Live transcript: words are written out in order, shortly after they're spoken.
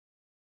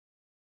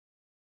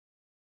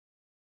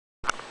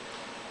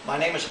My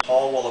name is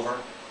Paul Wolliver.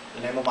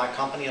 The name of my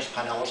company is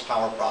Pinellas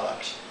Power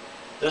Products.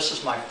 This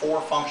is my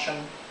 4-function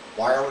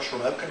wireless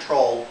remote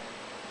control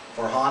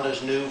for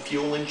Honda's new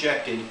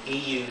fuel-injected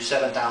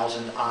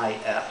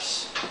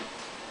EU7000iS.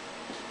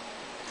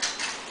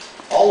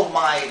 All of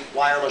my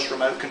wireless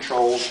remote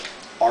controls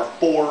are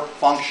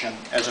 4-function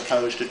as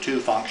opposed to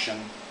 2-function,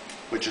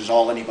 which is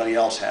all anybody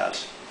else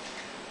has.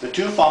 The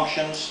 2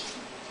 functions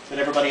that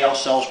everybody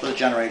else sells for the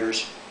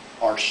generators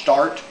are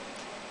start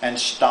and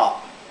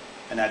stop,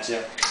 and that's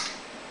it.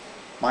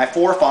 My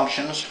 4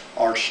 functions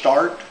are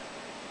start,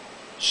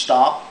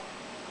 stop,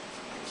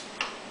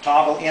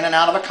 toggle in and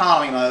out of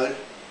economy mode,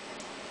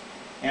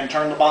 and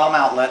turn the bottom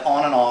outlet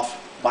on and off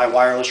by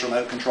wireless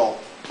remote control.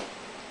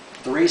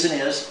 The reason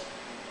is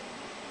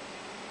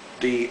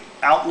the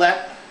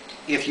outlet,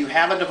 if you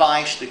have a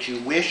device that you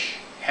wish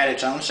had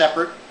its own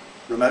separate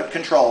remote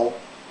control,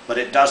 but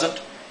it doesn't,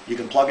 you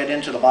can plug it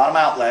into the bottom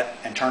outlet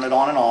and turn it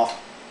on and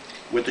off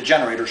with the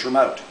generator's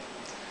remote.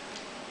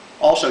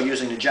 Also,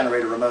 using the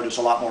generator remote is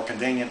a lot more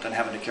convenient than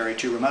having to carry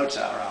 2 remotes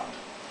around.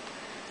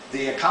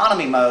 The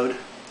economy mode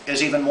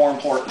is even more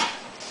important.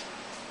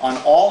 On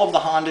all of the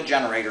Honda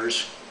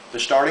generators, the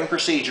starting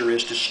procedure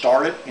is to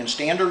start it in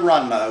standard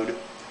run mode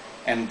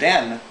and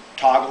then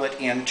toggle it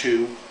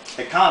into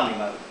economy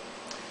mode.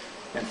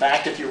 In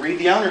fact, if you read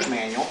the owner's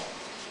manual,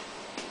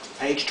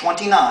 page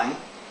 29,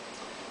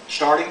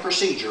 starting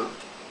procedure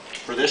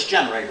for this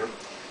generator,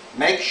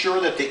 make sure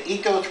that the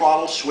eco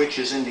throttle switch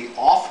is in the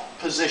off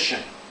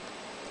position.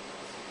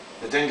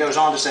 It then goes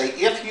on to say,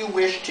 if you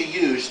wish to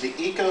use the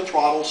eco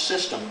throttle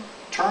system,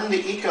 turn the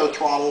eco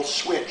throttle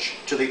switch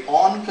to the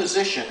on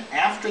position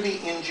after the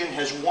engine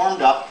has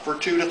warmed up for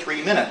 2 to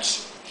 3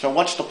 minutes. So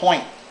what's the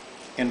point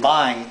in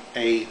buying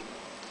a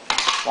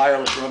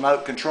wireless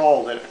remote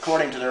control that,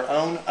 according to their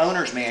own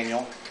owner's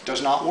manual,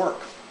 does not work?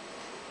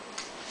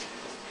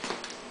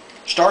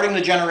 Starting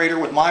the generator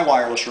with my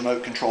wireless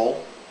remote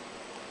control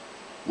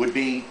would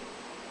be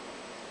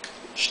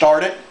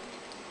start it,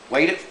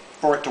 wait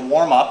for it to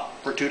warm up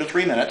for 2 to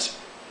 3 minutes,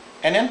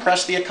 and then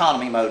press the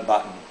economy mode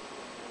button,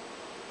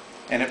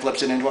 and it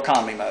flips it into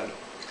economy mode.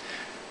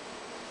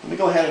 Let me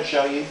go ahead and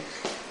show you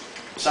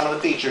some of the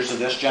features of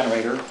this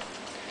generator.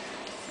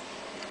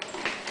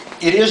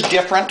 It is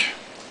different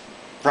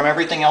from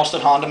everything else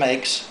that Honda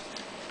makes,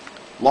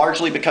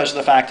 largely because of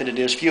the fact that it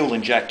is fuel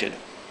injected.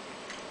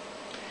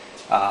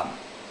 I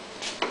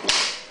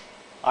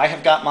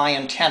have got my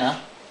antenna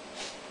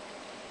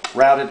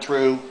routed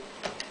through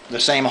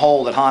the same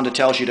hole that Honda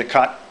tells you to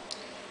cut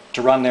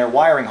to run their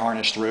wiring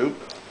harness through.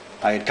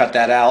 I had cut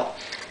that out.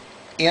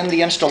 In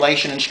the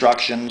installation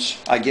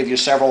instructions, I give you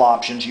several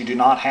options. You do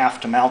not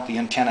have to mount the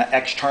antenna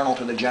external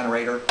to the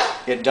generator.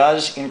 It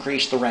does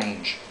increase the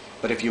range,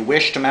 but if you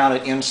wish to mount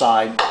it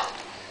inside,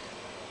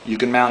 you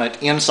can mount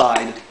it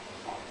inside,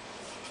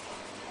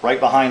 right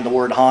behind the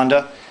word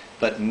Honda,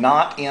 but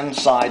not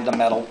inside the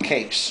metal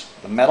case.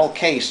 The metal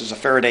case is a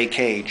Faraday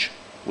cage,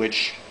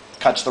 which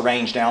cuts the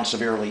range down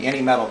severely.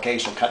 Any metal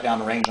case will cut down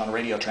the range on a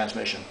radio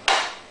transmission.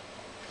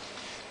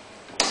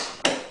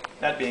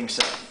 That being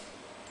said,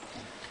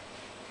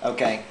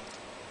 okay,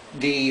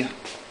 the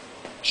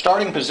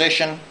starting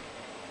position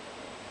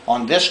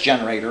on this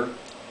generator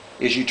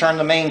is you turn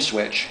the main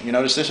switch. You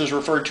notice this is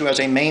referred to as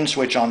a main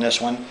switch on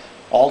this one.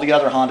 All the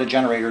other Honda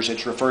generators,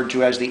 it's referred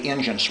to as the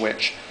engine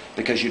switch,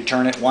 because you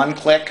turn it 1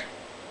 click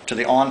to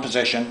the on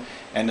position,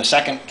 and the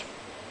 2nd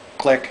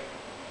click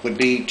would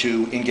be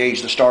to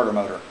engage the starter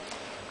motor.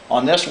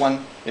 On this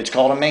one, it's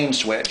called a main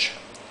switch.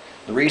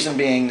 The reason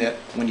being that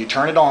when you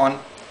turn it on,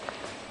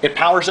 it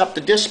powers up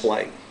the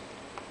display.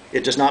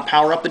 It does not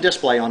power up the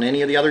display on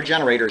any of the other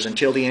generators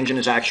until the engine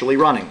is actually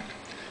running.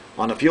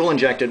 On the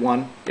fuel-injected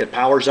one, it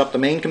powers up the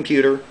main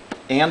computer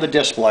and the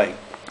display,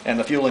 and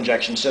the fuel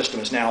injection system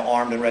is now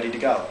armed and ready to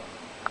go.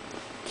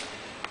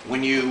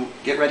 When you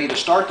get ready to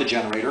start the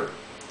generator,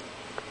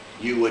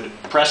 you would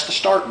press the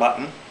start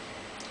button,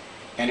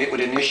 and it would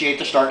initiate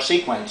the start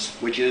sequence,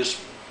 which is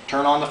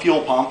turn on the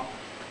fuel pump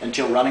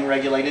until running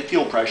regulated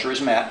fuel pressure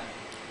is met,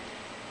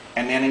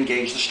 and then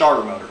engage the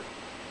starter motor.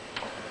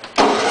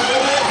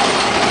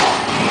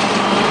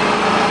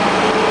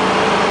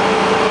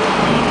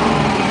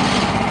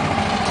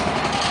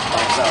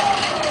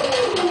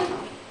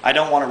 I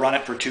don't want to run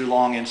it for too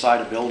long inside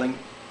a building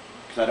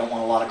because I don't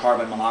want a lot of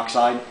carbon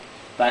monoxide. In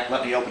fact,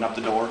 let me open up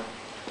the door.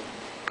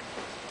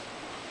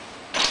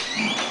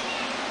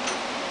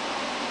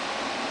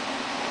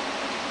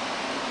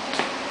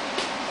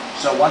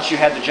 So once you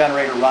had the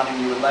generator running,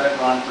 you would let it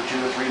run for 2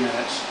 to 3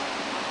 minutes,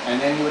 and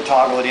then you would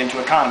toggle it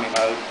into economy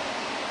mode.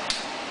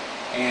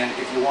 And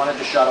if you wanted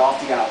to shut off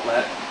the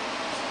outlet,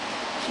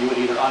 you would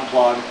either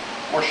unplug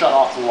or shut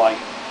off the light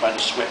by the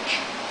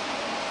switch,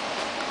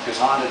 because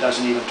Honda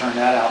doesn't even turn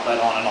that outlet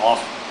on and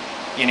off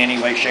in any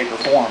way, shape, or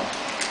form.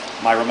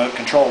 My remote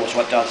control is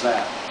what does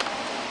that.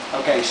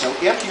 Okay, so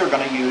if you're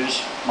going to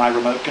use my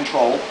remote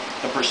control,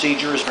 the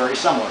procedure is very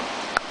similar.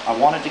 I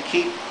wanted to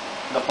keep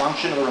the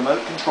function of the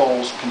remote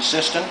controls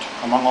consistent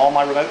among all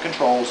my remote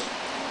controls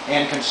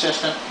and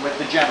consistent with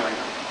the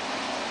generator.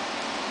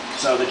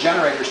 So the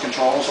generator's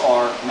controls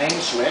are main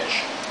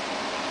switch,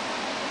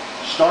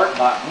 start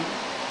button,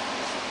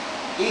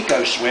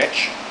 eco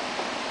switch,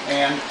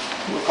 and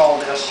we'll call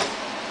this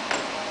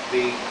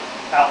the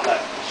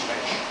outlet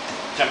switch.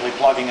 Simply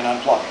plugging and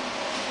unplugging.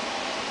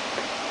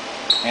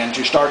 And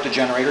to start the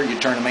generator, you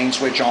turn the main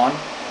switch on,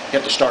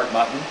 hit the start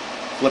button,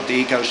 flip the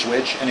eco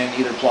switch, and then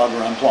either plug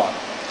or unplug.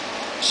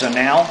 So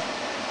now,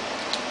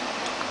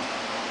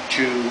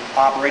 to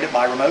operate it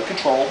by remote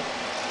control,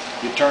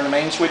 you turn the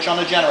main switch on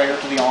the generator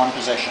to the on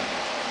position.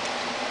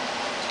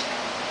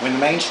 When the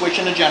main switch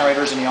in the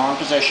generator is in the on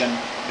position,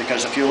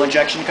 because the fuel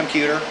injection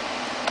computer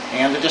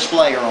and the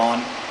display are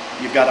on,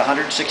 you've got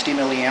 160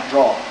 milliamp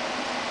draw.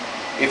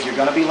 If you're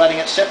going to be letting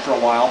it sit for a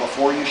while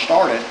before you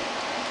start it,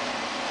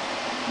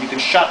 you can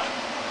shut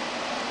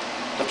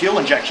the fuel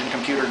injection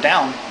computer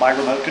down by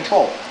remote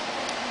control.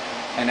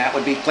 And that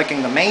would be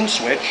clicking the main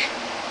switch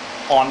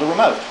on the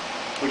remote,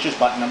 which is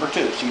button number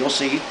 2. So you'll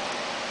see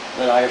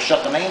that I have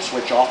shut the main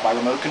switch off by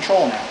remote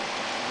control now.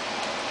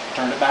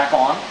 Turned it back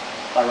on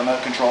by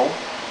remote control,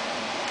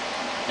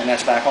 and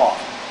that's back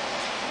off.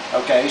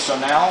 Okay, so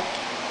now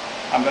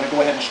I'm going to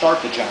go ahead and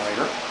start the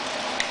generator.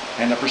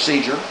 And the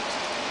procedure,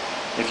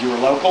 if you were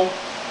local,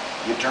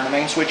 you turn the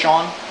main switch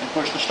on and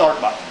push the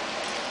start button.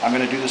 I'm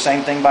going to do the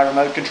same thing by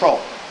remote control.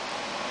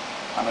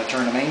 I'm going to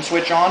turn the main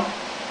switch on,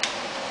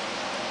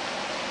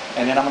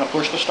 and then I'm going to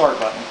push the start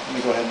button. Let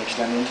me go ahead and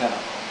extend the antenna.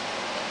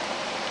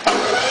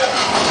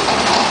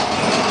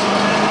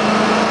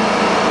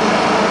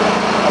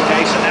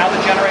 Okay, so now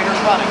the generator's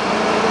running.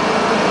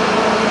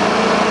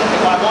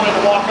 If I wanted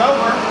to walk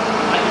over,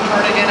 I can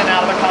turn it in and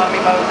out of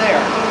economy mode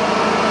there.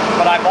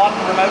 But I bought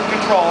the remote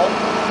control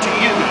to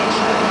use.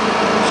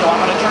 So I'm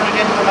going to turn it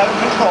into remote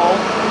control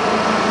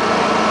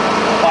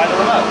by the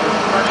remote.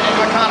 Turn it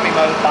into economy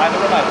mode by the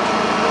remote.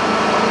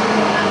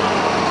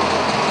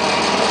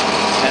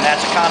 And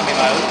that's economy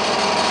mode.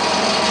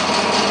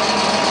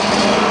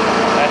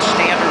 That's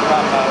standard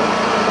run mode.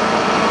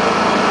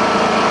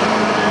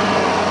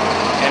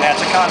 And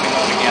that's economy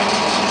mode again.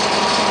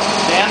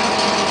 Then,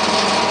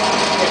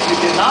 if you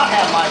did not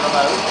have my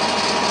remote,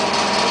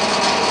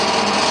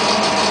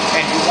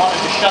 and you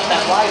wanted to shut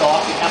that light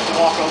off, you'd have to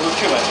walk over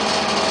to it.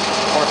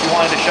 Or if you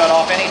wanted to shut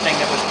off anything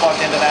that was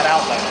plugged into that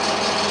outlet.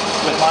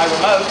 With my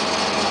remote,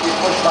 you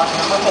push button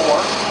number 4,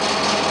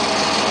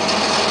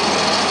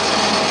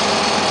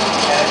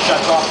 and it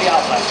shuts off the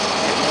outlet.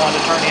 If you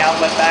wanted to turn the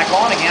outlet back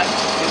on again,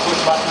 you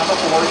push button number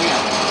 4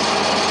 again.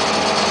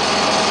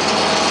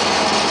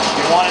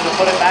 If you wanted to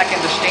put it back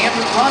into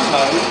standard run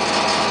mode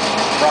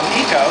from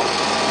eco,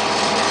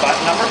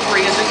 button number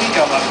 3 is an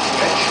eco mode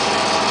switch.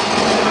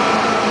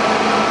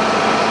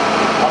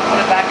 I'll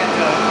put it back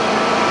into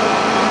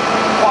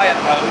quiet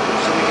mode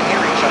so we can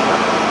hear each other.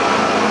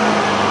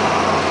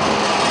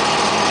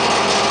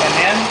 And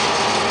then,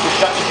 to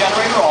shut the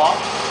generator off,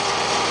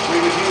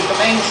 we would use the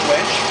main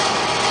switch,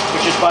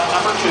 which is button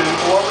number 2,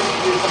 or we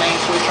could use the main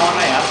switch on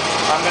that.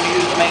 I'm going to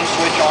use the main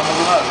switch on the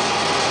remote.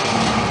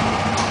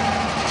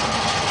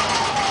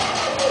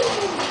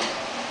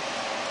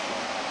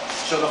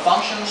 So the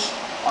functions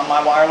on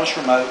my wireless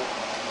remote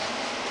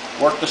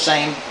work the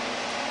same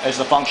as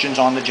the functions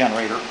on the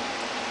generator.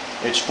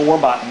 It's 4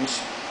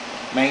 buttons: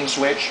 main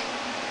switch,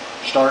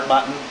 start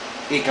button,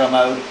 eco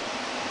mode,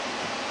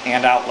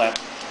 and outlet.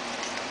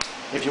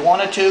 If you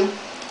wanted to,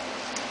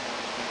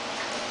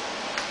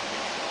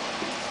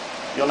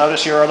 you'll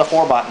notice here are the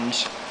 4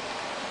 buttons.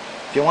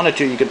 If you wanted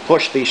to, you could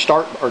push the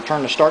start or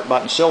turn the start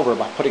button silver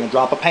by putting a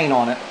drop of paint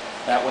on it.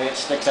 That way it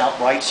sticks out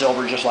bright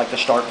silver just like the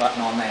start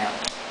button on that.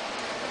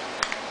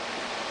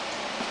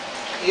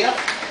 If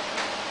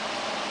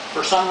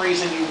for some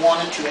reason you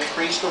wanted to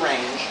increase the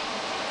range,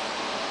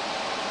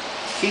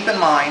 keep in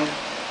mind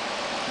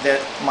that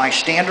my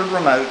standard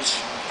remotes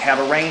have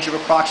a range of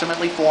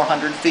approximately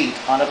 400 feet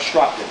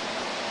unobstructed.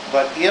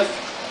 But if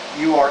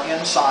you are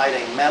inside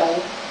a metal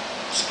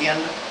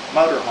skinned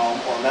motorhome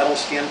or metal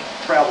skinned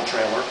travel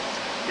trailer,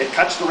 it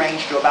cuts the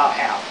range to about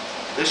half.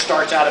 This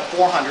starts out at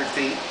 400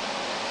 feet,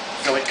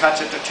 so it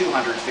cuts it to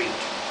 200 feet.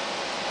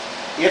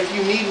 If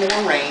you need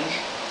more range,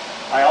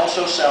 I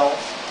also sell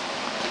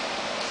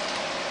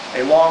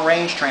a long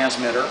range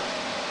transmitter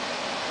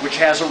which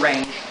has a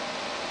range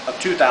of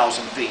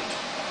 2,000 feet.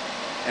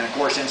 And of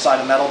course,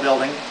 inside a metal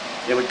building,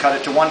 it would cut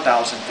it to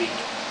 1,000 feet,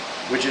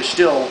 which is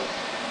still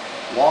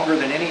longer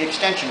than any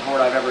extension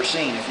cord I've ever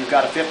seen. If you've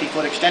got a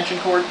 50-foot extension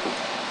cord,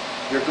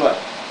 you're good.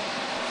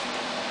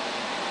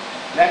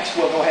 Next,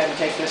 we'll go ahead and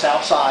take this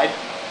outside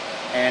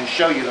and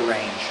show you the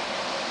range.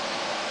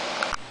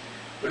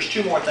 There's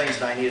 2 more things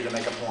that I needed to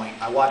make a point.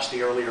 I watched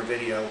the earlier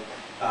video.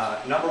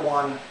 Number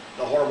 1,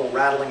 the horrible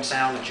rattling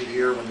sound that you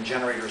hear when the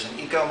generator is in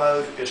eco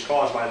mode is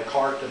caused by the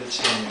cart that it's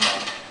standing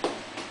on.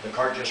 The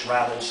cart just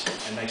rattles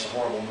and makes a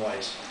horrible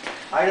noise.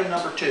 Item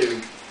number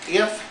 2,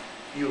 if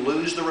you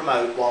lose the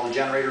remote while the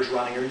generator is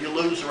running, or you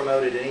lose the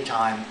remote at any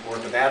time, or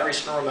if the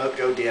batteries in the remote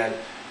go dead,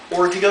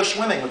 or if you go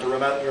swimming with the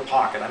remote in your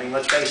pocket, I mean,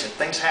 let's face it,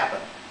 things happen.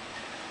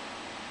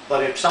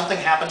 But if something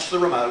happens to the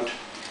remote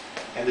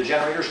and the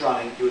generator's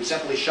running, you would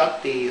simply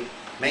shut the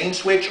main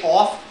switch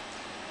off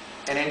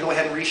and then go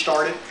ahead and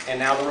restart it, and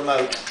now the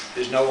remote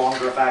is no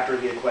longer a factor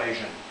of the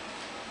equation.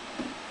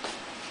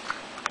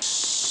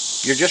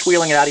 You're just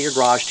wheeling it out of your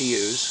garage to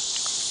use,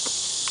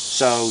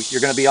 so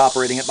you're going to be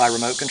operating it by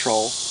remote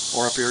control,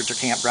 or if you're at your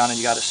campground and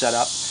you got it set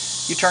up,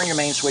 you turn your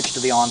main switch to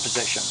the on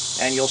position,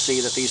 and you'll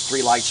see that these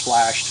 3 lights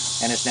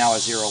flashed, and it's now a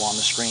 0 on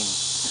the screen.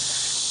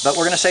 But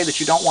we're going to say that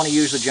you don't want to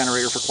use the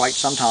generator for quite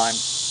some time,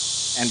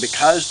 and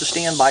because the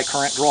standby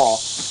current draw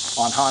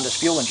on Honda's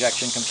fuel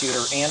injection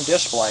computer and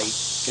display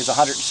is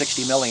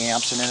 160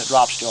 milliamps, and then it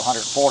drops to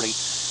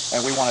 140,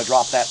 and we want to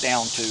drop that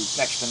down to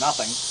next to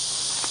nothing.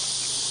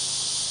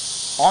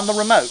 On the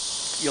remote,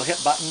 you'll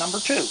hit button number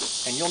 2,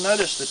 and you'll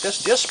notice that this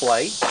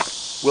display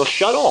will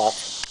shut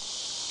off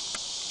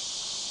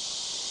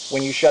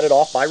when you shut it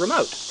off by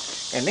remote.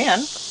 And then,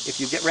 if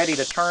you get ready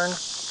to turn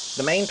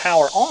the main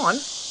power on,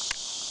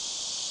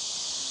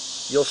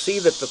 you'll see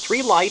that the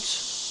 3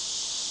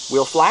 lights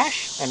will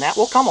flash, and that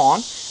will come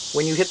on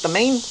when you hit the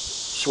main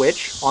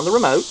switch on the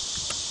remote.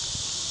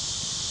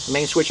 The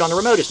main switch on the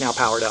remote is now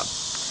powered up.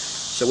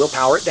 So we'll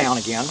power it down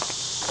again.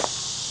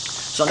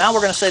 So now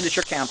we're going to say that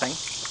you're camping.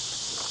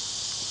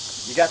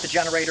 You got the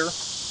generator,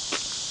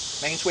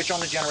 main switch on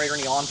the generator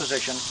in the on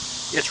position.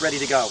 It's ready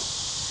to go.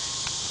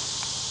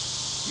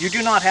 You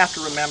do not have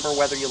to remember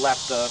whether you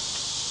left the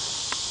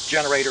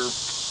generator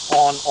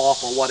on,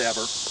 off, or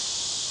whatever.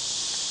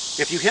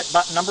 If you hit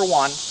button number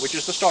 1, which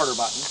is the starter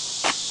button,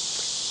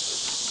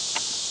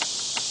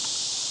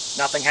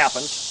 nothing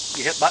happens.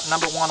 You hit button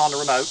number 1 on the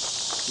remote,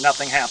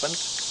 nothing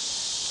happens.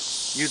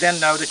 You then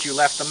know that you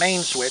left the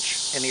main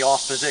switch in the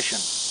off position.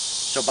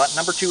 So button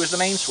number 2 is the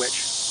main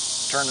switch.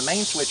 Turn the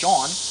main switch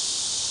on,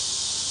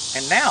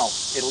 and now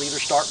it'll either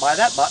start by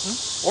that button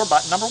or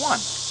button number 1.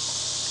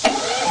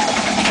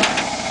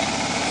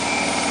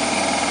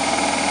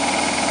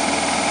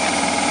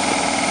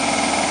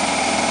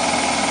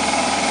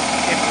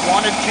 If you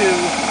wanted to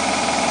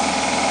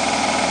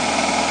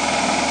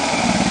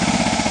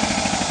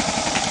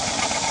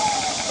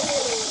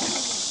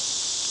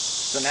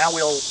so now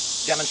we'll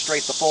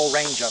demonstrate the full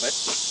range of it.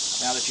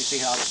 Now that you see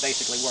how it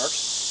basically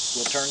works,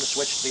 we'll turn the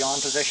switch to the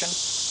on position.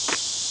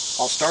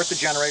 I'll start the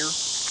generator,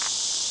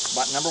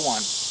 button number 1.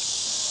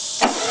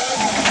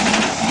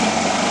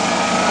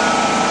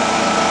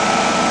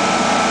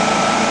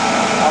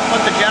 I'll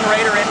put the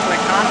generator into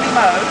economy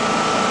mode,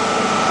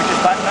 which is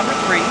button number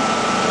 3.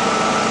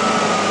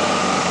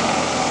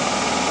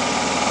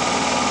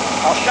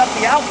 I'll shut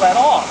the outlet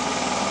off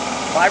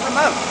by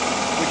remote,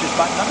 which is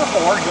button number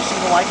 4. You'll see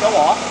the light go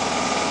off.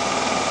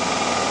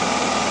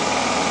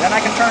 Then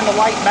I can turn the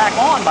light back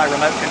on by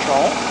remote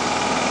control.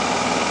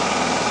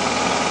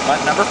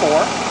 Button number 4.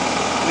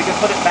 We can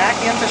put it back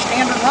into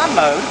standard run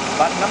mode,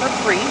 button number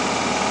 3.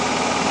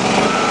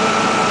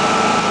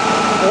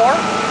 Or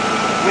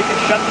we can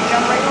shut the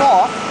generator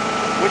off,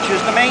 which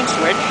is the main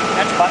switch,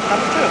 that's button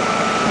number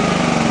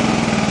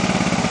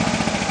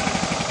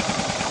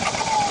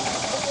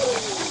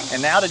 2.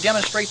 And now to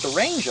demonstrate the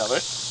range of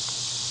it,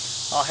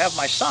 I'll have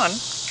my son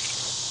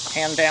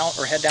head down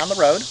the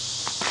road.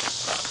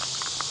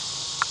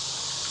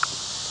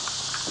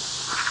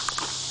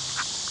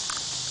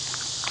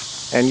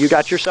 And you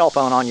got your cell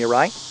phone on you,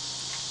 right?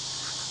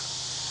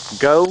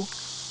 Go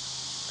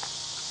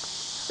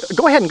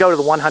ahead and go to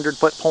the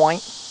 100-foot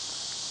point.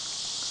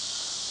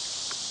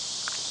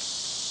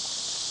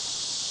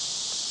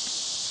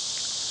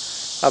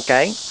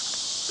 Okay,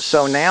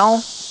 so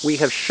now we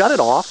have shut it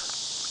off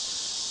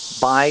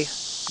by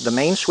the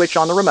main switch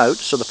on the remote.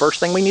 So the first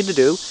thing we need to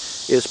do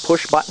is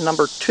push button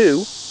number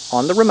 2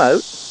 on the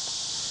remote,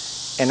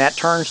 and that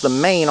turns the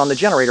main on the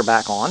generator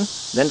back on.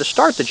 Then to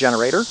start the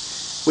generator,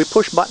 we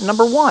push button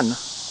number 1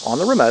 on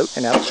the remote,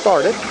 and that'll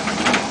start it.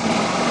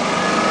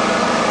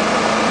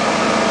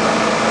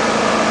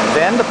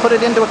 Then to put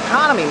it into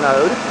economy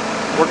mode,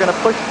 we're going to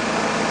push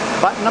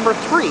button number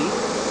 3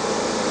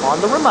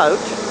 on the remote.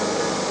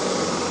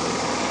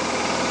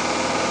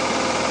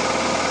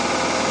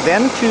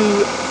 Then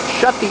to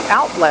shut the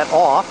outlet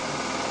off,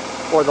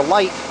 or the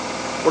light,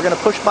 we're going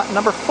to push button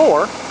number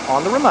 4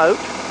 on the remote.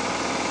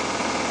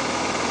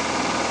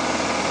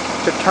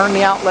 To turn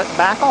the outlet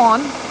back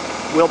on,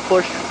 we'll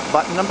push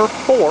button number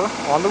 4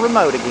 on the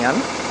remote again.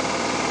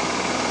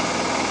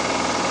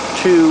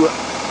 To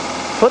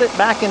put it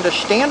back into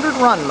standard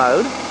run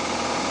mode,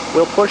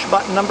 we'll push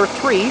button number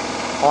 3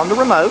 on the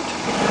remote.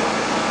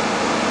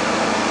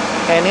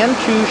 And then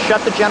to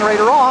shut the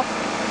generator off,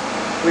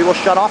 we will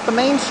shut off the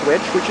main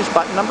switch, which is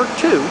button number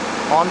 2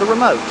 on the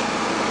remote.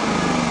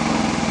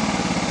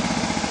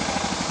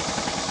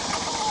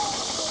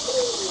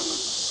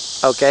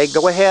 Okay,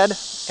 go ahead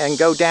and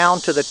go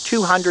down to the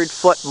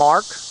 200-foot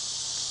mark.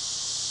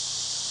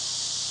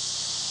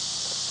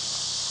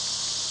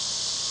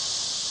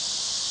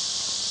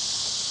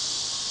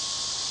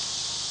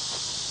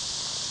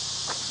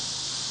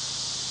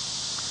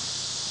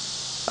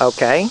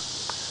 Okay,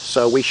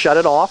 so we shut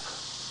it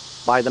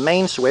off by the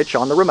main switch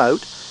on the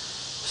remote.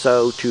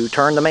 So to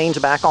turn the mains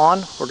back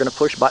on, we're going to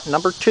push button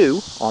number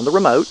 2 on the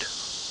remote.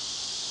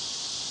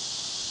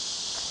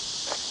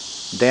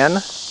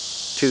 Then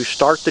to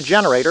start the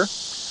generator,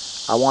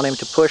 I want him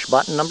to push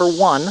button number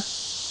 1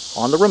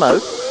 on the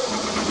remote.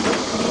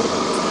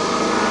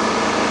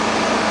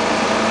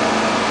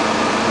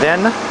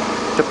 Then,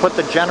 to put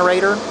the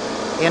generator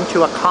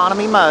into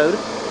economy mode,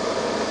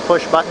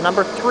 push button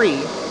number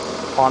 3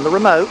 on the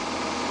remote.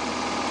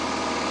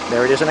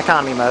 There it is in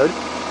economy mode.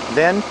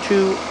 Then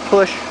to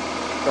push,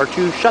 or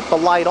to shut the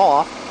light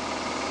off,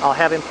 I'll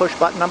have him push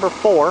button number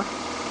 4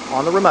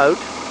 on the remote.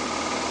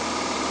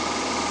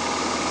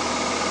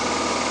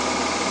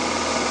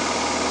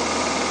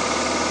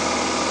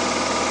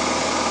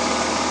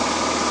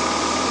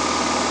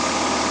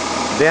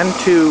 Then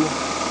to,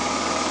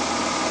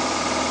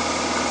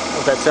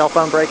 was that cell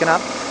phone breaking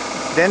up?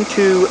 Then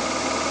to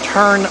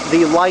turn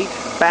the light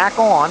back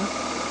on,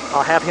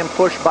 I'll have him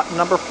push button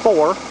number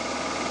 4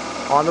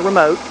 on the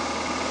remote.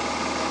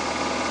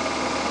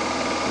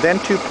 Then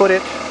to put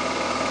it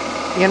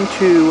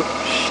into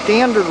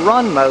standard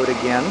run mode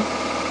again,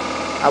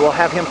 I will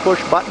have him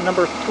push button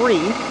number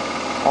 3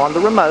 on the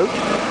remote.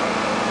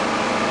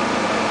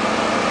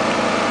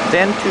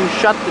 Then to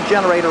shut the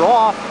generator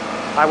off,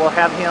 I will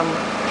have him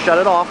shut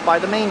it off by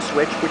the main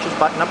switch, which is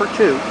button number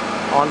 2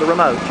 on the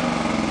remote.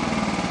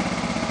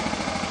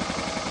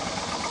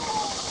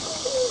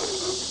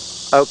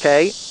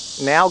 Okay,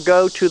 now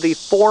go to the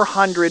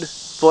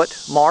 400-foot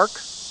mark.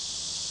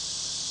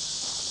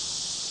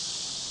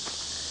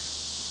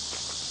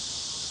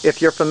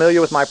 If you're familiar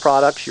with my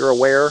products, you're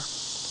aware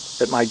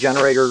that my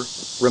generator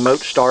remote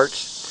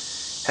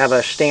starts have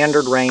a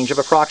standard range of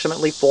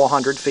approximately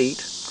 400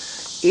 feet.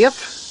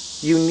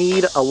 If you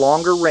need a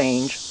longer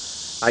range,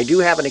 I do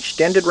have an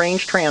extended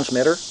range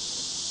transmitter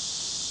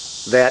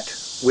that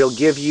will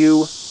give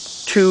you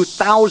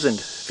 2,000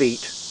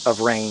 feet of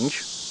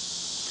range.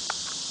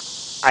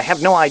 I have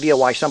no idea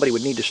why somebody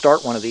would need to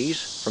start one of these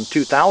from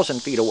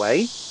 2,000 feet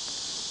away.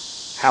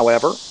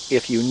 However,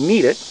 if you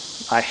need it,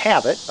 I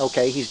have it.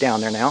 Okay, he's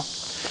down there now.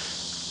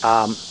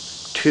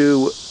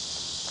 To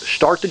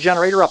start the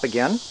generator up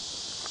again,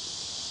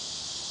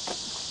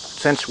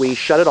 since we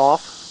shut it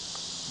off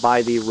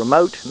by the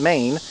remote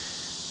main,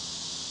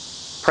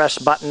 press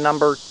button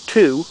number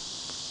 2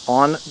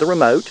 on the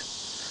remote,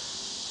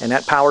 and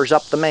that powers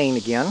up the main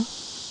again.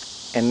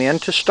 And then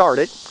to start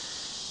it,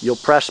 you'll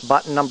press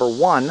button number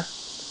 1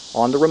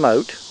 on the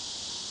remote.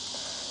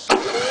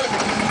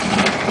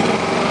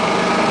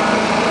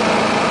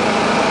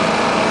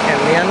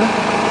 And then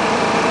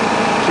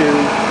to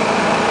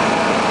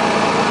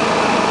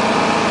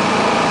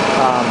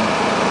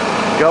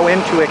go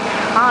into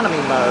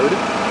economy mode,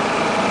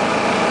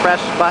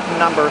 press button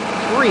number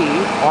 3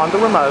 on the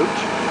remote.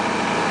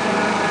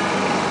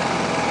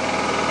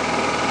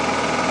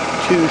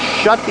 To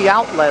shut the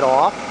outlet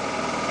off,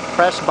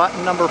 press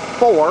button number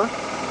 4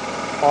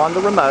 on the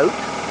remote.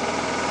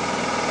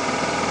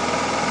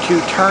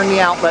 To turn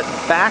the outlet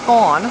back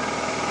on,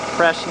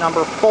 press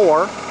number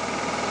 4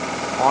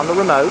 on the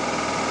remote.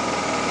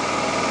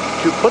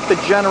 To put the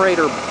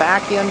generator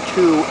back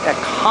into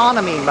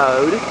economy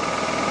mode,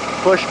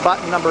 push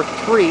button number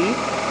 3,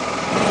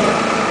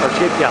 or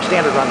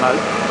standard run mode.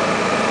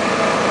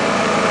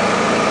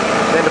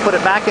 Then to put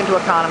it back into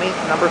economy,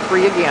 number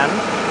 3 again.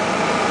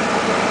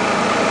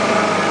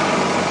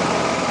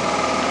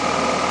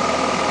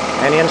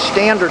 And in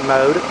standard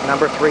mode,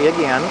 number 3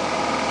 again.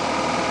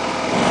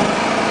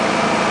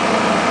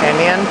 And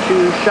then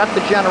to shut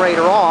the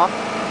generator off,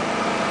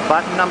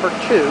 button number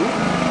 2.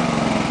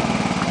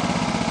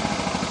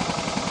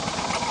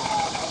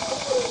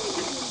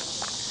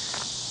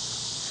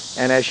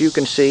 And as you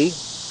can see,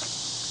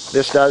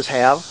 this does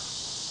have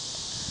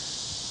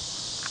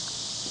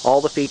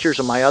all the features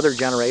of my other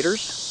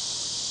generators,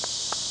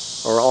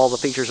 or all the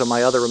features of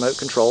my other remote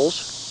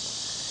controls.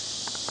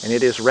 And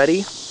it is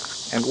ready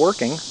and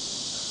working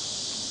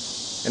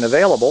and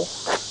available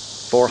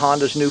for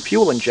Honda's new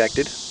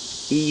fuel-injected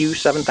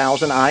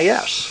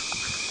EU7000iS.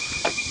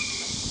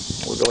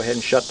 We'll go ahead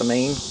and shut the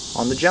main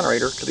on the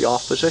generator to the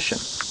off position.